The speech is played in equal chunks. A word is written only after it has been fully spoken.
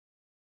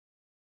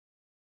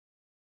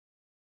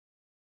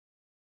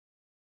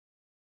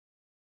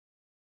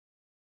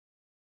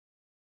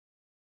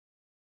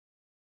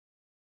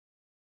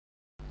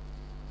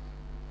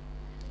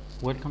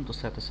Welcome to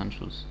Set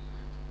Essentials.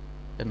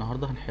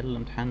 النهارده هنحل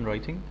امتحان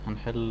رايتنج،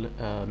 هنحل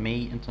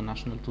May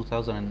International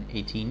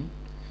 2018.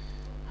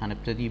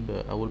 هنبتدي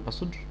بأول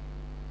passage.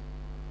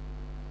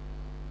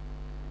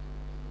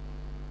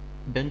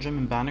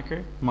 Benjamin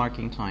Banneker,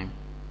 marking time.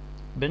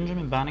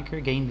 Benjamin Banneker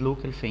gained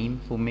local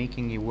fame for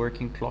making a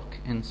working clock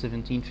in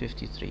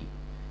 1753,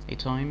 a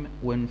time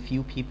when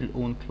few people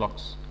owned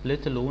clocks,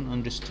 let alone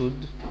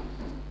understood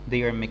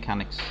their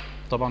mechanics.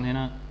 طبعا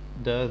هنا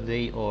the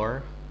they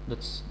are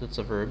that's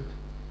a verb.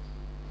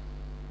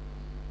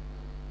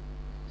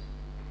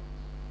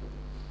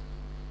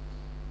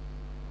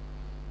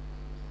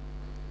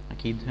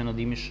 اكيد هنا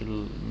دي مش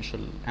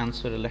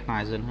الانسر اللي احنا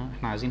عايزينها،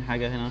 احنا عايزين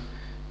حاجه هنا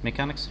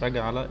mechanics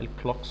راجع على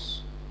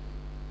الكلوكس،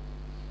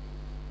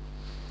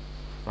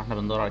 فاحنا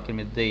بندور على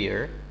كلمه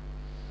their.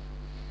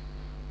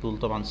 دول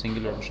طبعا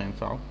singular مش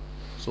هينفعوا،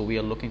 so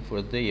we are looking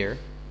for their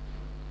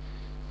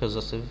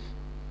possessive.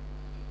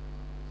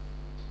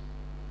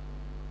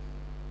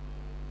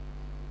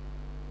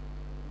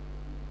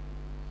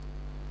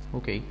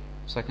 Okay,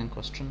 second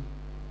question.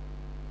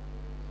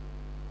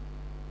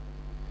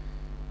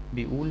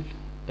 بيقول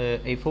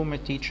a former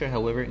teacher,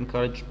 however,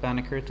 encouraged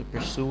Banneker to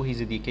pursue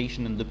his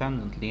education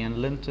independently and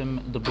lent him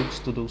the books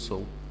to do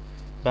so.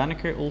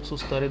 Banneker also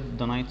studied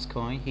the night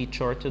sky. He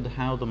charted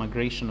how the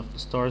migration of the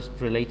stars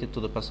related to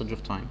the passage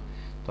of time.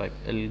 طيب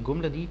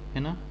الجملة دي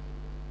هنا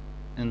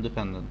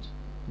independent،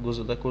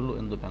 الجزء ده كله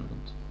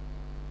independent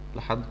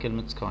لحد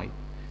كلمة sky.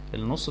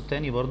 النص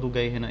التاني برضو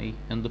جاي هنا ايه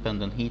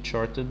independent. He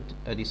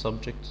charted ادي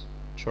subject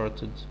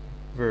charted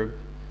verb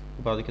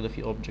وبعد كده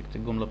في object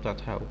الجملة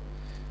بتاعت how.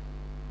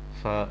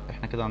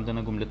 فاحنا كده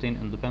عندنا جملتين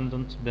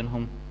independent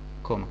بينهم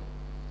كوما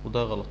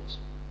وده غلط.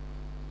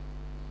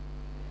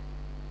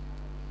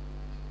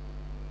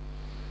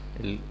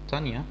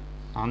 التانية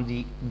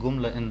عندي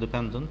جملة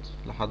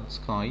independent لحد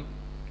sky،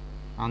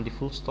 عندي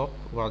full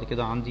stop وبعد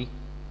كده عندي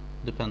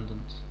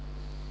dependent،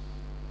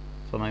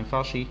 فما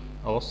ينفعش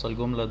اوصل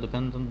جملة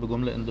dependent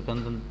بجملة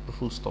independent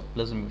بفول stop،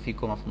 لازم يبقى في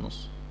كوما في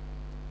النص.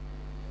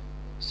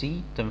 C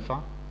تنفع،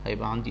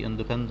 هيبقى عندي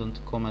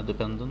independent كوما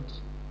dependent،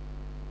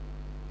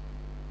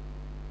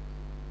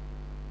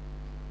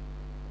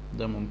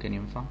 ده ممكن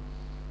ينفع.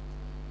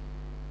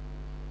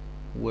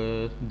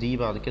 ودي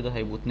بعد كده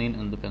هيبقوا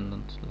اتنين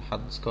independent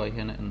لحد sky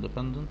هنا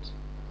independent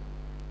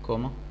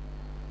كوما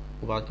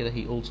وبعد كده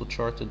he also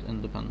charted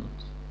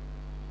independent.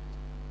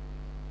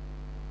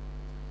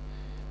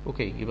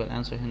 اوكي يبقى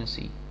الانسر هنا C.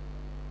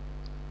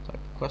 طيب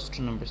question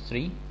number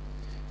 3.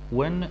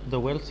 When the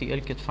wealthy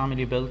Elkett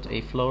family built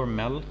a flour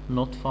mill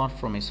not far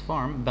from his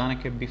farm,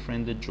 Banneker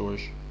befriended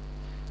George.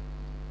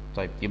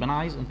 طيب يبقى انا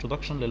عايز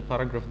introduction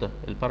للباراجراف ده.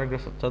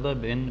 الباراجراف ابتدى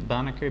بان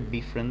بانكر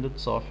befriended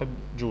صاحب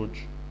جورج.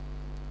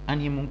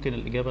 انهي ممكن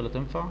الاجابه اللي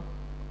تنفع؟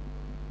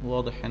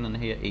 واضح هنا ان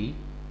هي A،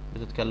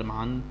 بتتكلم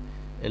عن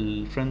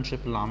الفريندشيب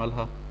اللي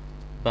عملها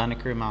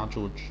بانكر مع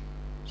جورج،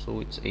 so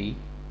it's A.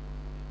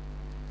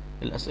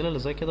 الاسئله اللي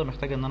زي كده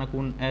محتاجه ان انا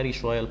اكون قاري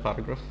شويه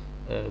الباراجراف،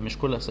 مش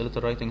كل اسئله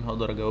الرايتنج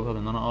هقدر اجاوبها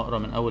بان انا اقرا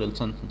من اول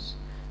السنتنس،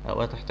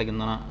 اوقات احتاج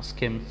ان انا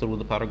skim through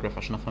the paragraph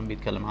عشان افهم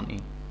بيتكلم عن ايه.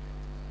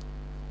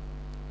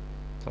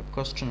 طيب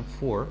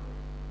question 4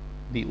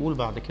 بيقول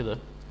بعد كده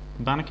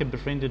Banneker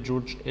befriended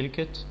George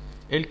Elkett.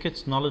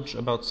 Elkett's knowledge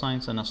about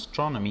science and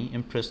astronomy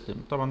impressed him.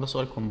 طبعا ده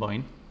سؤال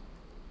combine.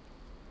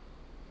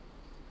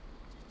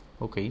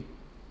 اوكي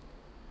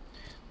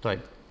طيب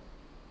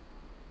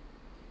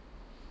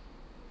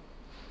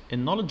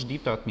النولج دي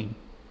بتاعت مين؟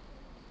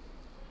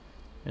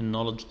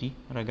 النولج دي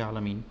راجعة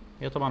على مين؟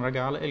 هي طبعا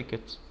راجعة على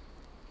إلكيت،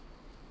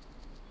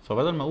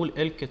 فبدل ما اقول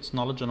Elkett's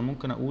knowledge انا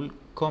ممكن اقول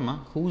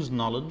comma whose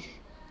knowledge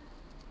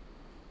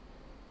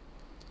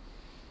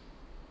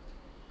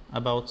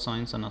about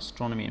science and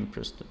astronomy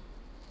impressed him.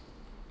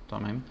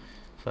 تمام،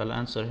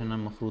 فالانسر هنا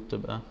المفروض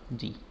تبقى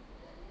D.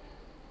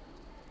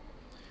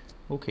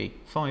 اوكي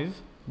 5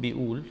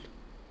 بيقول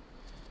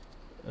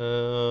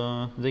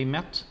they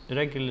met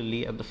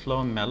regularly at the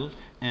flour mill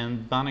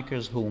and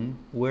Banneker's home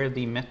where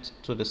they met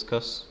to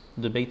discuss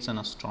debates in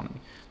astronomy.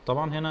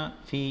 طبعا هنا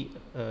في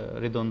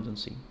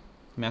redundancy.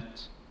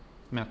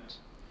 met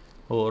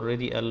هو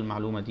already قال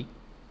المعلومة دي.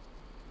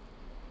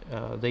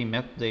 they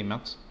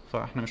met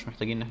فاحنا مش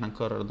محتاجين ان احنا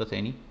نكرر ده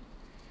تاني.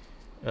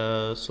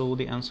 So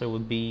the answer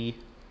would be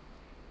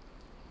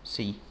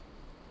C.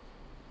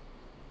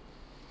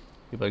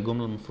 يبقى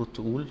الجملة المفروض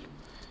تقول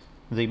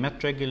they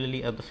met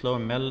regularly at the flour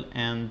mill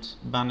and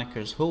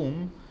Banneker's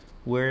home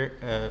were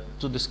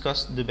to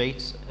discuss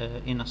debates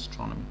in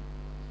astronomy.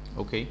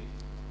 Okay.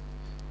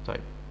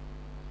 طيب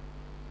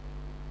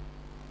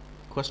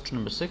question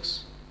number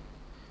 6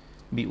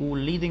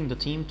 بيقول leading the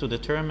team to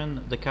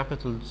determine the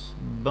capital's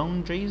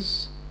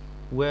boundaries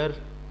were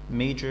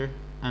Major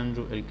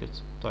Andrew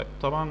Elkett. طيب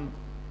طبعا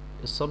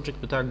السبجكت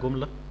بتاع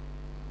الجملة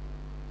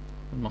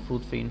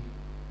المفروض فين؟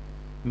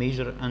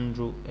 Major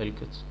Andrew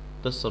Elkett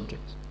ده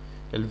السبجكت.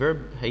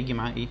 الفيرب هيجي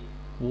معاه ايه؟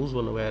 was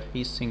ولا were؟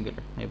 he's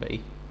singular هيبقى ايه؟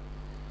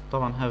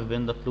 طبعا have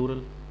been the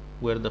plural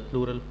were the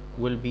plural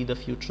will be the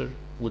future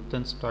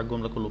والتنس بتاع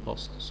الجملة كله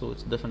past, so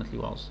it's definitely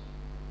was.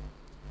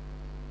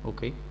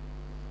 Okay.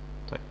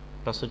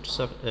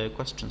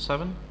 question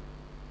 7.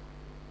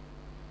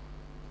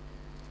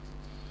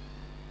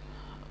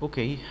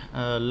 Okay,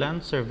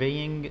 land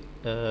surveying,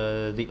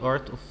 the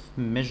art of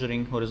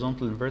measuring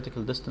horizontal and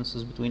vertical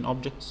distances between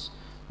objects,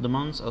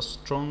 demands a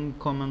strong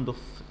command of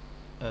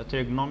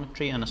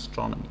trigonometry and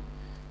astronomy,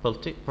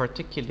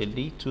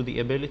 particularly to the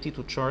ability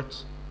to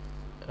chart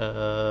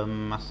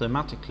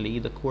mathematically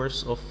the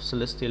course of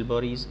celestial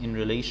bodies in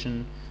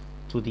relation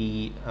to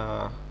the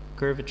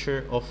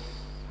curvature of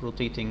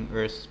rotating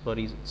Earth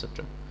bodies,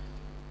 etc.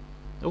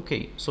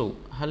 Okay, so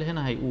هل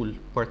هنا هيقول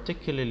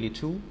particularly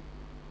to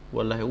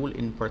ولا هيقول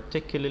in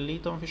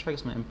particularly؟ طبعا مفيش حاجة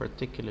اسمها in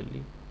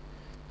particularly.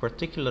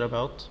 particular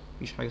about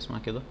مفيش حاجة اسمها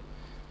كده.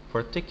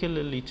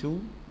 particularly to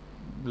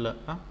لا،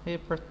 هي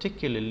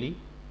particularly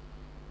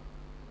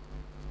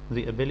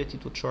the ability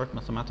to chart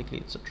mathematically,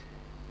 etc.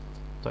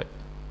 طيب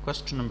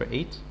question number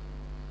 8.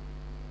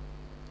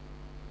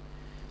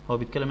 هو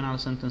بيتكلم هنا على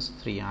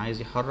sentence 3،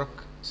 عايز يحرك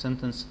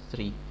sentence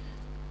 3.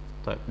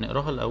 طيب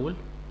نقراها الأول.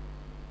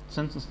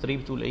 sentence 3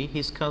 بتقول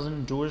ايه؟ his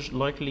cousin George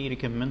likely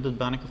recommended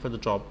Banneker for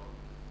the job.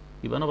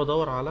 يبقى أنا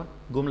بدور على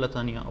جملة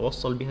تانية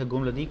أوصل بيها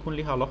الجملة دي يكون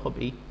ليها علاقة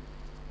بإيه؟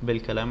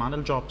 بالكلام عن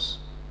الجوبس.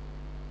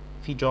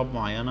 في جوب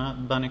معينة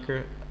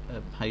بانكر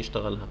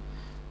هيشتغلها.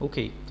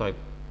 أوكي طيب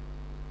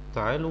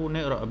تعالوا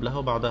نقرأ قبلها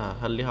وبعدها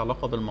هل ليها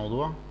علاقة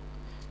بالموضوع؟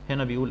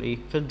 هنا بيقول إيه؟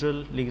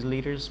 Federal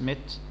legislators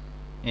met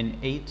in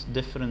 8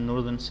 different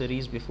northern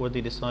cities before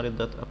they decided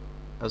that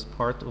as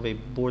part of a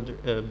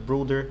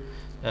broader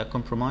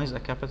compromise a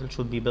capital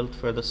should be built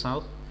further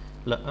south.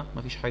 لا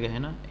مفيش حاجة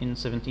هنا. In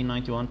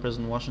 1791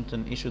 President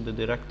Washington issued the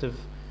directive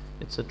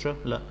etc.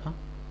 لا،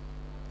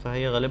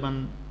 فهي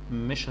غالبا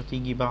مش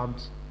هتيجي بعد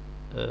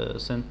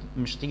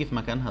مش هتيجي في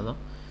مكانها ده.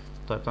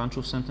 طيب تعال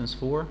نشوف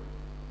sentence 4.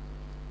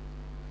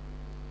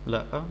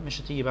 لا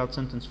مش هتيجي بعد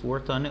sentence 4.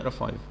 تعال نقرا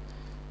 5.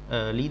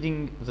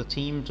 Leading the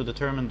team to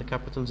determine the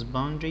capital's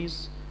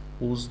boundaries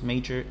was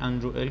Major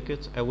Andrew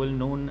Elkett, a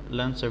well-known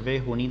land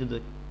surveyor who needed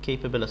a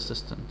capable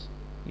assistant.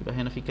 يبقى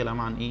هنا في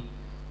كلام عن ايه؟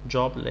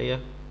 job اللي هي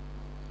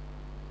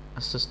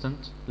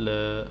assistant ل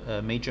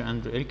Major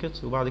Andrew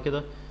Elkett، وبعد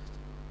كده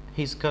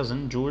his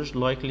cousin George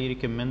likely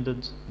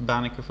recommended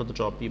Banneker for the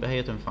job. يبقى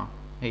هي تنفع،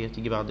 هي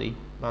تيجي بعد ايه؟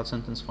 بعد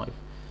sentence 5.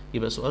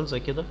 يبقى سؤال زي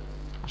كده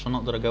عشان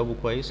اقدر اجاوبه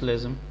كويس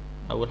لازم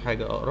اول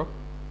حاجة اقرا،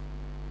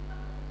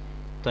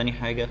 تاني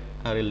حاجة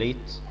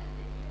relate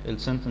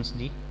السنتنس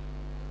دي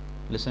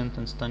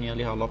لسنتنس تانية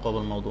ليها علاقة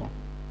بالموضوع.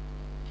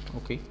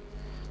 اوكي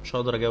مش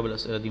هقدر اجاوب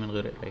الاسئلة دي من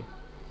غير قراية.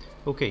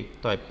 اوكي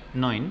طيب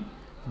 9.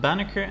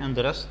 Banneker and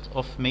the rest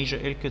of Major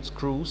Elkett's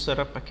crew set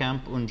up a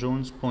camp on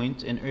Jones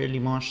Point in early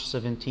March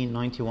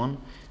 1791,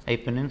 a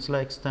peninsula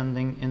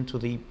extending into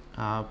the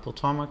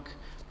Potomac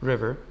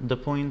River. The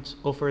point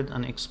offered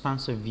an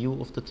expansive view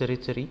of the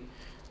territory.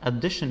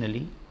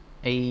 Additionally,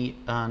 a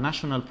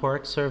National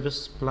Park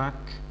Service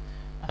plaque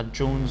at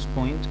Jones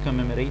Point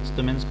commemorates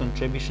the men's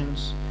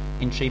contributions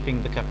in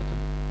shaping the capital.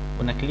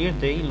 On a clear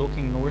day,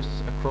 looking north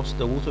across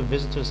the water,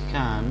 visitors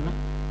can.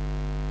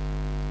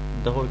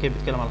 ده هو كيف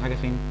بيتكلم على حاجة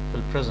فين؟ في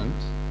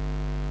البريزنت.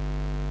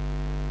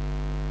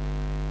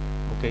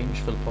 اوكي مش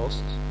في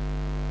الباست،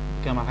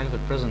 بيتكلم على حاجة في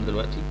البريزنت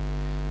دلوقتي.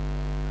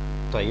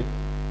 طيب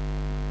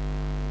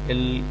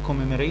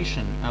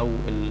الكوميموريشن او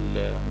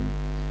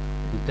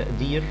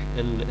التقدير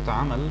اللي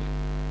اتعمل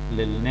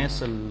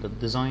للناس اللي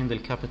ديزايند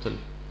الكابيتال،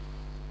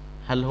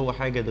 هل هو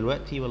حاجة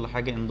دلوقتي ولا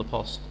حاجة in the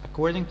past؟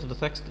 According to the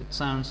text it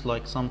sounds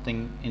like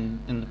something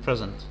in the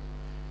present.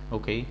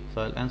 اوكي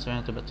فالانسر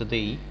هنا تبقى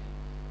today.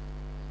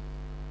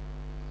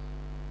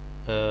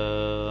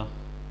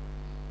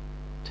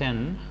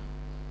 10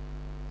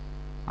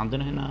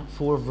 عندنا هنا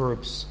 4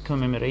 verbs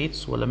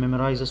commemorates ولا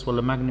memorizes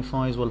ولا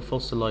magnifies ولا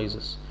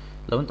fossilises.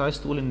 لو انت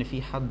عايز تقول ان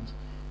في حد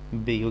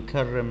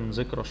بيكرم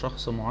ذكرى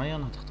شخص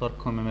معين هتختار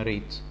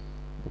commemorate.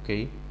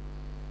 اوكي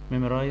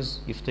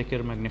memorize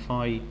يفتكر،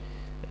 magnify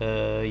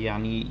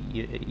يعني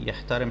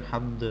يحترم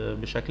حد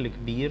بشكل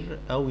كبير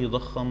او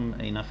يضخم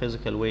in a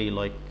physical way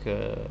like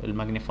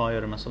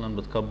الماجنيفاير مثلا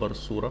بتكبر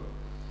الصورة.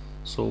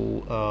 so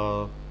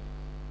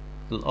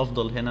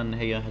الافضل هنا ان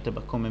هي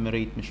هتبقى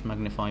commemorate مش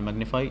magnify.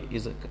 magnify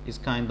is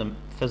kind of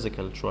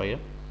physical شوية.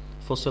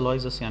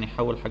 fossilizes يعني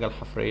حول حاجة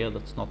لحفرية.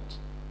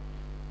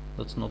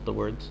 that's not the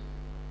word.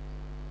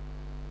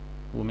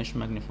 ومش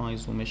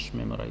magnifies ومش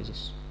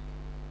memorizes.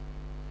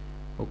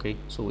 okay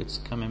so it's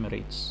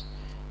commemorates.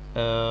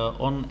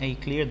 On a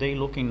clear day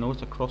looking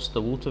north across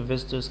the water,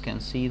 visitors can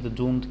see the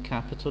domed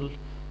Capitol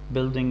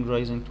building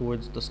rising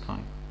towards the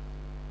sky.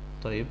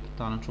 طيب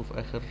تعال نشوف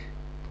آخر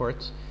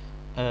part.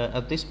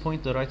 At this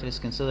point the writer is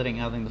considering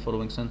adding the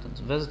following sentence.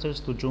 Visitors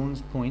to Jones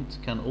Point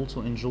can also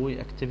enjoy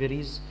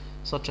activities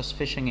such as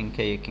fishing and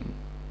kayaking.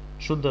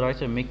 Should the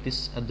writer make this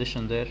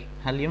addition there?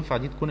 هل ينفع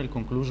دي تكون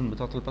الكونكلوجن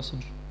بتاعت الباسج؟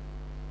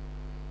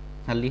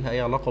 هل ليها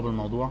أي علاقة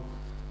بالموضوع؟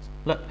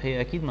 لا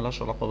هي اكيد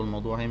ملهاش علاقه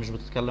بالموضوع، هي مش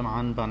بتتكلم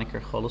عن بانكر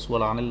خالص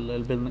ولا عن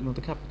البيلدينج اوف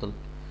ذا كابيتال.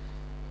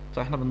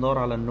 فاحنا بندور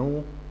على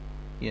no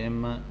يا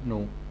اما no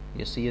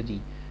يا سي يا دي.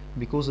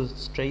 because it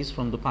strays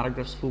from the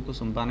paragraph's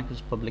focus on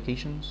Banneker's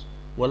publications.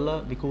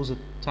 ولا because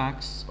it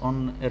tacks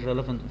on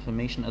irrelevant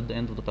information at the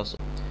end of the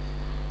passage.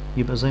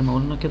 يبقى زي ما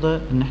قلنا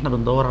كده ان احنا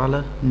بندور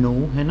على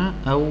no هنا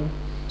او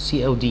C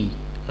او D.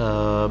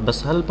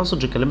 بس هل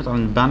الباسج اتكلمت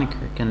عن بانكر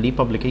كان ليه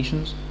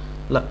publications؟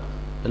 لا،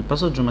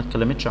 الباسج ما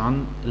اتكلمتش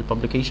عن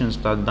الببليكيشنز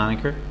بتاعت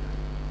بانكر.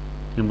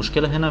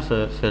 المشكله هنا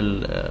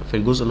في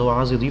الجزء اللي هو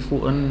عايز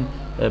يضيفه ان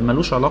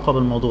ملوش علاقه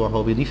بالموضوع،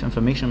 هو بيضيف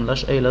انفورميشن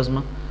ملهاش اي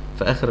لازمه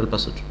في اخر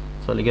الباسج،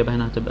 فالاجابه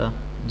هنا هتبقى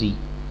دي.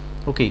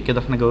 اوكي كده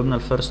احنا جاوبنا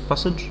الفيرست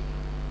باسج،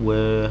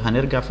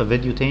 وهنرجع في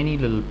فيديو تاني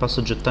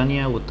للباسج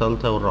التانية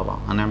والتالتة والرابعة،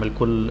 هنعمل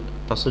كل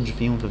باسج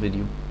فيهم في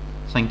فيديو.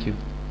 ثانك يو.